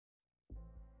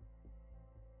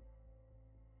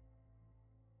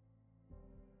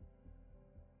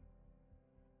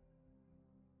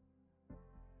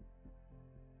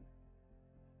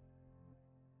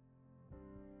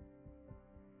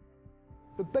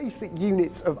The basic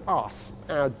units of us,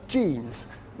 our genes,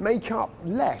 make up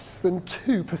less than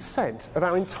 2% of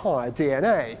our entire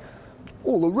DNA.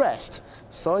 All the rest,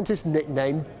 scientists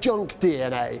nickname junk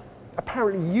DNA,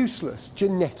 apparently useless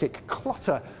genetic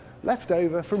clutter left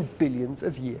over from billions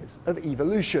of years of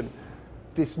evolution.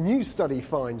 This new study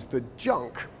finds that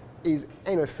junk is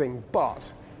anything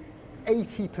but.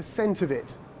 80% of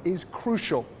it is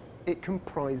crucial. It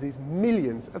comprises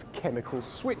millions of chemical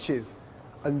switches,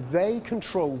 and they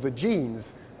control the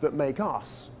genes that make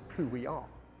us who we are.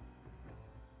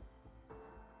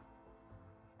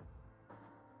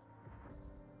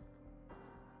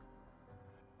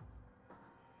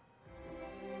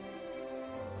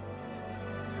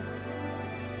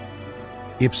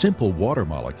 If simple water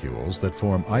molecules that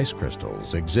form ice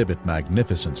crystals exhibit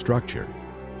magnificent structure,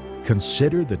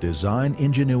 consider the design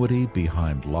ingenuity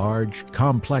behind large,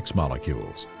 complex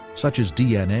molecules, such as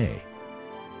DNA.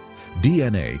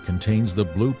 DNA contains the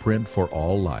blueprint for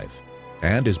all life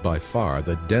and is by far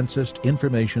the densest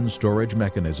information storage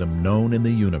mechanism known in the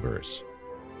universe.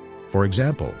 For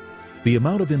example, the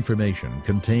amount of information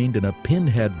contained in a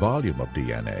pinhead volume of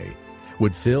DNA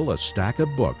would fill a stack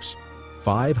of books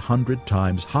 500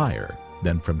 times higher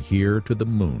than from here to the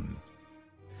moon.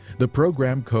 The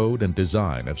program code and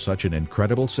design of such an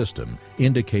incredible system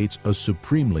indicates a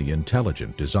supremely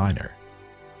intelligent designer.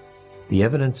 The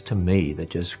evidence to me that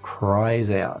just cries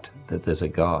out that there's a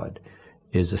God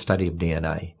is the study of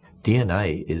DNA.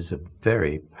 DNA is a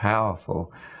very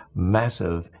powerful,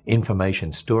 massive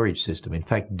information storage system. In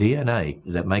fact, DNA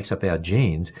that makes up our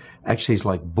genes actually is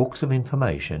like books of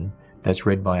information that's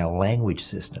read by a language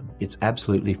system. It's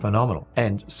absolutely phenomenal.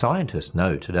 And scientists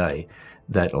know today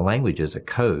that languages, a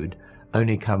code,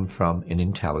 only come from an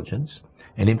intelligence,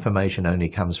 and information only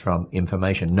comes from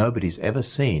information. Nobody's ever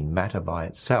seen matter by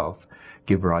itself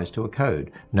give rise to a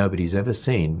code. Nobody's ever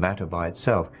seen matter by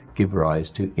itself give rise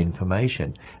to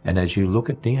information. And as you look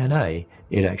at DNA,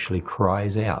 it actually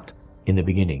cries out, in the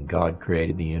beginning, God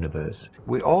created the universe.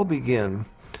 We all begin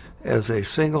as a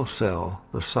single cell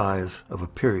the size of a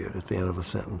period at the end of a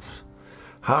sentence.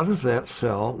 How does that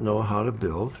cell know how to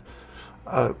build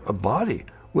a body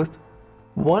with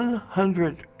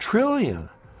 100 trillion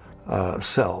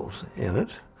cells in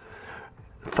it,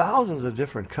 thousands of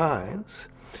different kinds,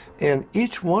 and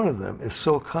each one of them is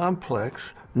so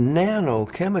complex,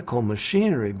 nanochemical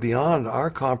machinery beyond our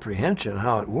comprehension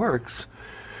how it works,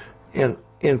 and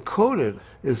encoded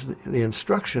is the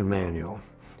instruction manual.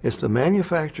 It's the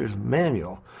manufacturer's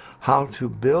manual how to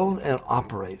build and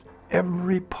operate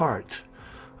every part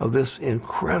of this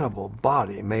incredible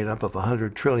body made up of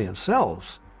 100 trillion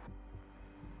cells.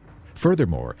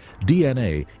 Furthermore,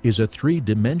 DNA is a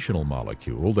three-dimensional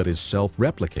molecule that is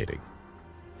self-replicating.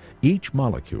 Each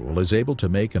molecule is able to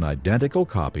make an identical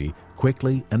copy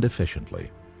quickly and efficiently.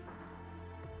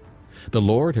 The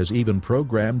Lord has even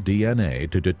programmed DNA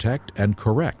to detect and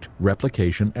correct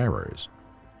replication errors.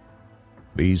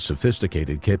 These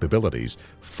sophisticated capabilities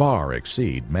far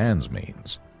exceed man's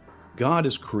means. God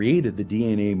has created the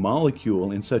DNA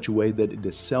molecule in such a way that it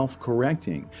is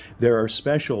self-correcting. There are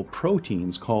special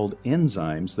proteins called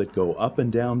enzymes that go up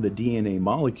and down the DNA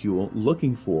molecule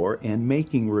looking for and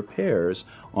making repairs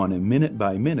on a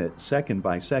minute-by-minute,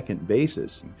 second-by-second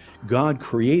basis. God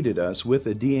created us with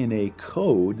a DNA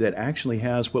code that actually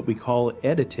has what we call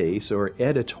editase or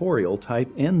editorial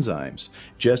type enzymes.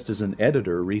 Just as an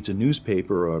editor reads a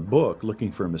newspaper or a book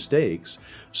looking for mistakes,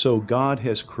 so God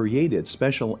has created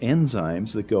special enzymes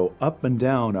that go up and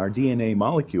down our DNA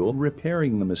molecule,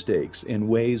 repairing the mistakes in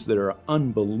ways that are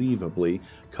unbelievably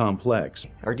complex.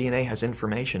 Our DNA has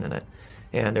information in it,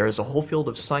 and there is a whole field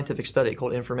of scientific study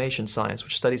called information science,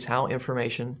 which studies how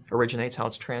information originates, how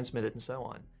it's transmitted, and so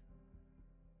on.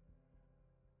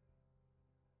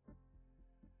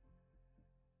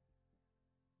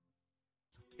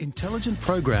 Intelligent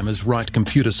programmers write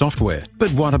computer software,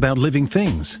 but what about living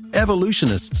things?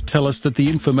 Evolutionists tell us that the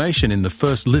information in the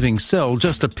first living cell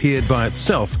just appeared by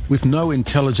itself with no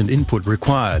intelligent input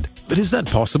required. But is that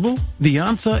possible? The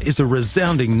answer is a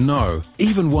resounding no.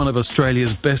 Even one of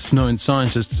Australia's best-known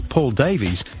scientists, Paul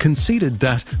Davies, conceded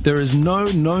that there is no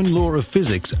known law of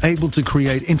physics able to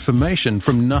create information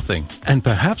from nothing. And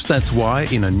perhaps that's why,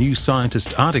 in a New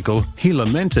Scientist article, he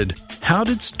lamented, "How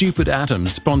did stupid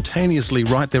atoms spontaneously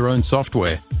write their own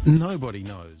software? Nobody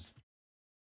knows."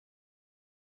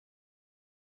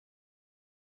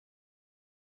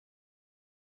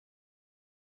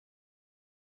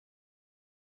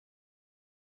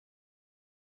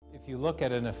 If you look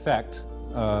at an effect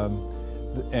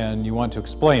and you want to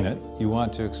explain it,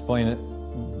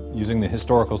 using the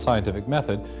historical scientific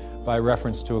method by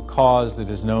reference to a cause that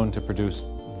is known to produce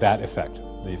that effect.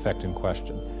 the effect in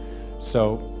question.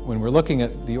 So when we're looking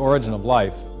at the origin of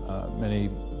life, many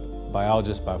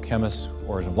biologists, biochemists,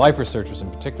 origin of life researchers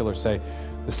in particular say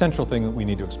the central thing that we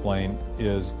need to explain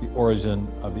is the origin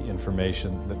of the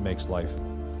information that makes life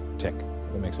tick,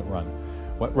 that makes it run.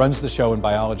 What runs the show in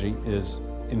biology is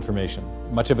information,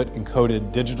 much of it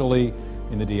encoded digitally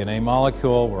in the DNA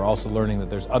molecule. We're also learning that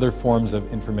there's other forms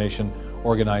of information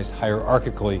organized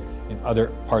hierarchically in other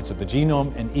parts of the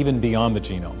genome and even beyond the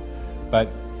genome.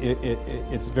 But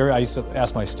it's very, I used to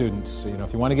ask my students, you know,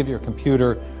 if you want to give your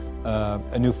computer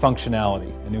a new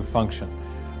functionality, a new function,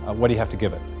 what do you have to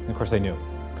give it? And of course they knew.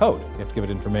 Code. You have to give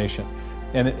it information.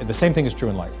 And the same thing is true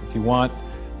in life. If you want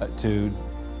to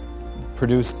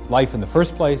produce life in the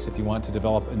first place, if you want to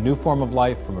develop a new form of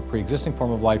life from a pre-existing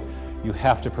form of life, you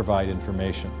have to provide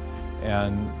information.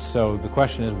 And so the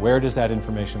question is, where does that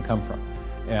information come from?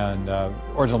 And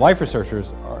origin of life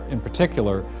researchers are, in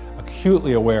particular,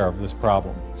 acutely aware of this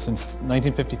problem. Since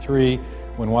 1953,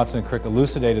 when Watson and Crick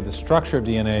elucidated the structure of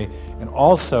DNA and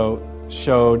also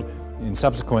showed in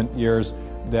subsequent years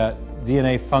that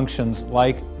DNA functions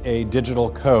like a digital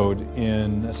code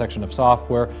in a section of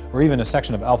software or even a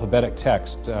section of alphabetic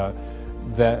text.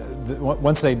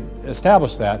 Once they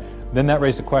established that, then that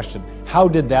raised a question. How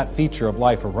did that feature of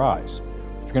life arise?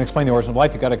 If you're going to explain the origin of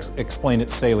life, you've got to explain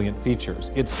its salient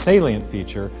features. Its salient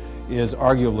feature is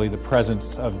arguably the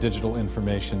presence of digital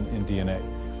information in DNA.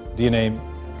 DNA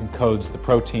encodes the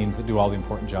proteins that do all the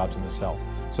important jobs in the cell.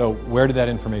 So where did that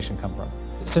information come from?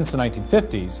 Since the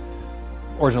 1950s,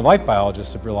 origin of life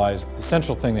biologists have realized the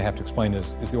central thing they have to explain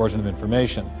is the origin of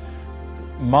information.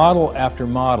 Model after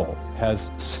model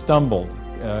has stumbled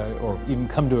or even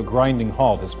come to a grinding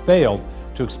halt, has failed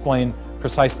to explain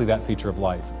precisely that feature of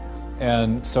life.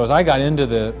 And so as I got into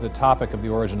the topic of the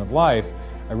origin of life,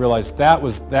 I realized that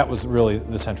was really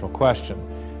the central question.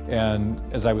 And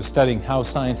as I was studying how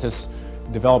scientists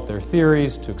develop their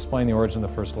theories to explain the origin of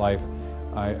the first life,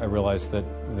 I realized that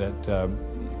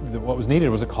what was needed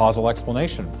was a causal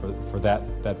explanation for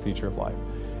that feature of life.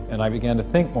 And I began to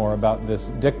think more about this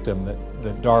dictum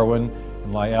that Darwin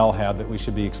and Lyell had, that we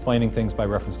should be explaining things by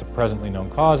reference to presently known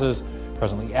causes,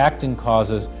 presently acting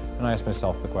causes, and I asked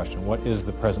myself the question, what is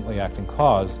the presently acting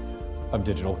cause of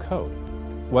digital code?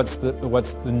 What's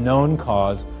the known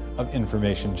cause of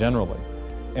information generally?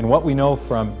 And what we know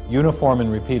from uniform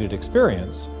and repeated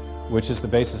experience, which is the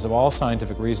basis of all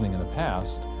scientific reasoning in the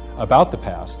past, about the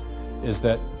past, is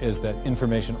that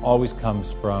information always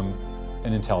comes from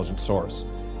an intelligent source.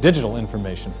 Digital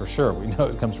information, for sure, we know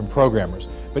it comes from programmers,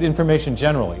 but information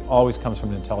generally always comes from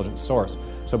an intelligent source.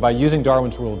 So by using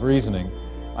Darwin's rule of reasoning,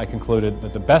 I concluded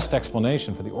that the best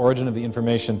explanation for the origin of the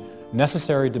information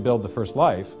necessary to build the first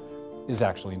life is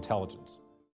actually intelligence.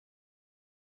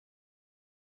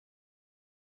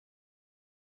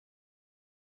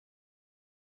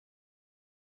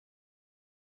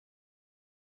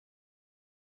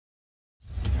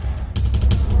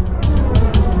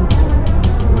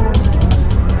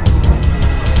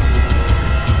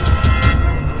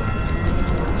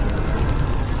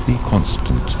 The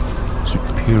constant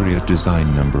superior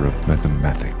design number of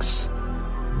mathematics,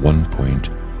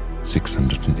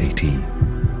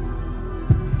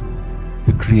 1.618.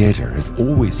 The Creator has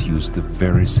always used the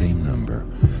very same number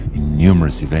in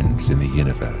numerous events in the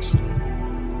universe.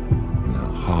 In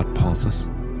our heart pulses,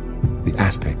 the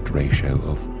aspect ratio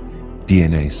of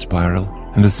DNA spiral,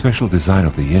 and the special design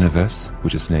of the universe,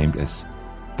 which is named as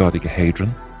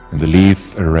dodecahedron, and the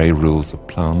leaf array rules of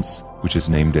plants, which is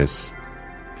named as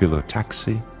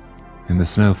phyllotaxy, in the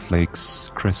snowflakes,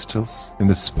 crystals, in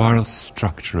the spiral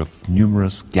structure of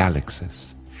numerous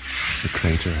galaxies. The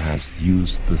Creator has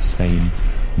used the same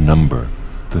number,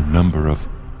 the number of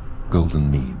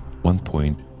golden mean,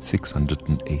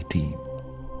 1.618.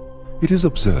 It is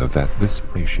observed that this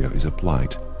ratio is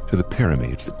applied to the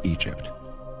pyramids of Egypt,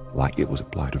 like it was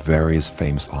applied to various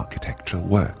famous architectural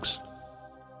works.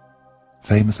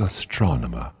 Famous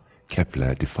astronomer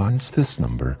Kepler defines this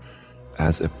number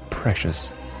as a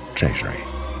precious treasury.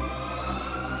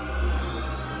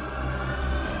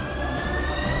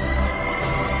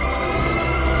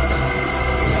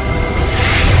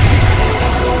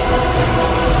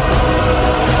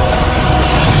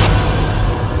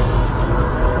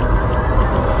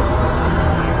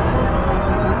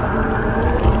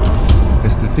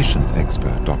 As the vision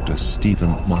expert Dr.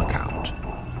 Stephen Markout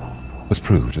was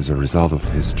proved as a result of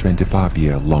his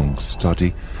 25-year-long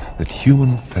study that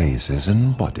human faces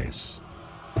and bodies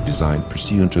designed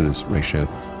pursuant to this ratio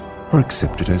are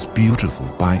accepted as beautiful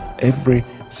by every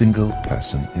single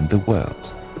person in the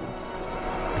world.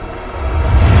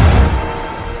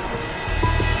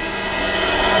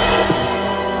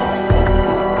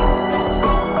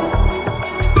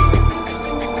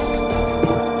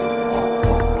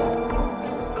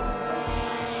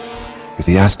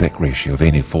 the aspect ratio of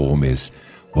any form is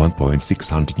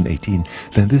 1.618,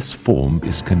 then this form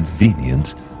is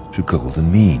convenient to golden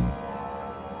mean.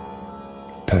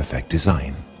 Perfect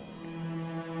design.